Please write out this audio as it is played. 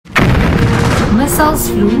Missiles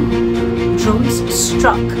flew, drones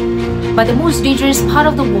struck. But the most dangerous part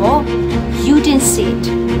of the war, you didn't see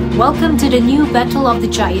it. Welcome to the new Battle of the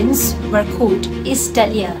Giants, where code is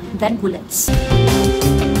deadlier than bullets.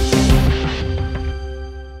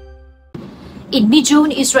 In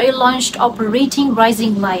mid-June, Israel launched Operating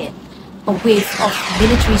Rising Lion, a wave of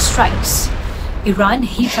military strikes. Iran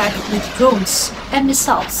hit back with drones and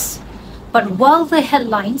missiles. But while the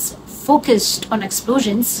headlines focused on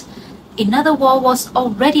explosions, another war was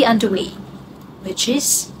already underway, which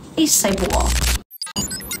is a cyber war.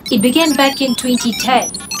 It began back in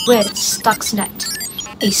 2010 with Stuxnet,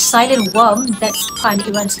 a silent worm that spun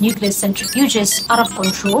Iran's nuclear centrifuges out of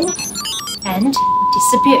control and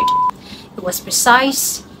disappeared. It was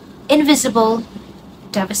precise, invisible,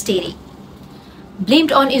 devastating.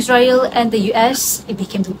 Blamed on Israel and the US, it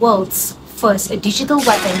became the world's first digital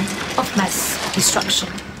weapon of mass destruction.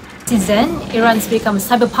 Since then, Iran's become a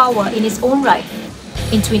cyberpower in its own right.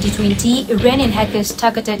 In 2020, Iranian hackers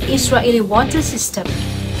targeted Israeli water system,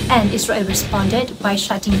 and Israel responded by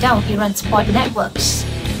shutting down Iran's port networks.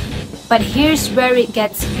 But here's where it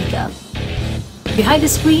gets bigger. Behind the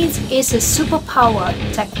screens is a superpower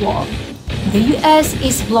tech war. The US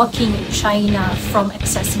is blocking China from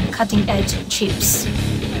accessing cutting-edge chips.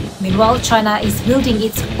 Meanwhile, China is building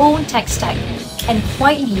its own tech stack and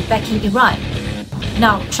quietly backing Iran.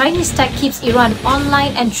 Now, Chinese tech keeps Iran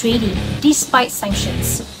online and trading despite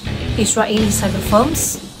sanctions. Israeli cyber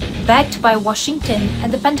firms, backed by Washington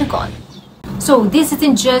and the Pentagon. So this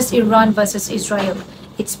isn't just Iran versus Israel.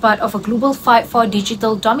 It's part of a global fight for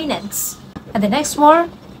digital dominance. And the next war,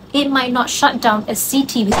 it might not shut down a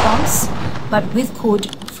city with bombs, but with code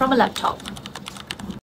from a laptop.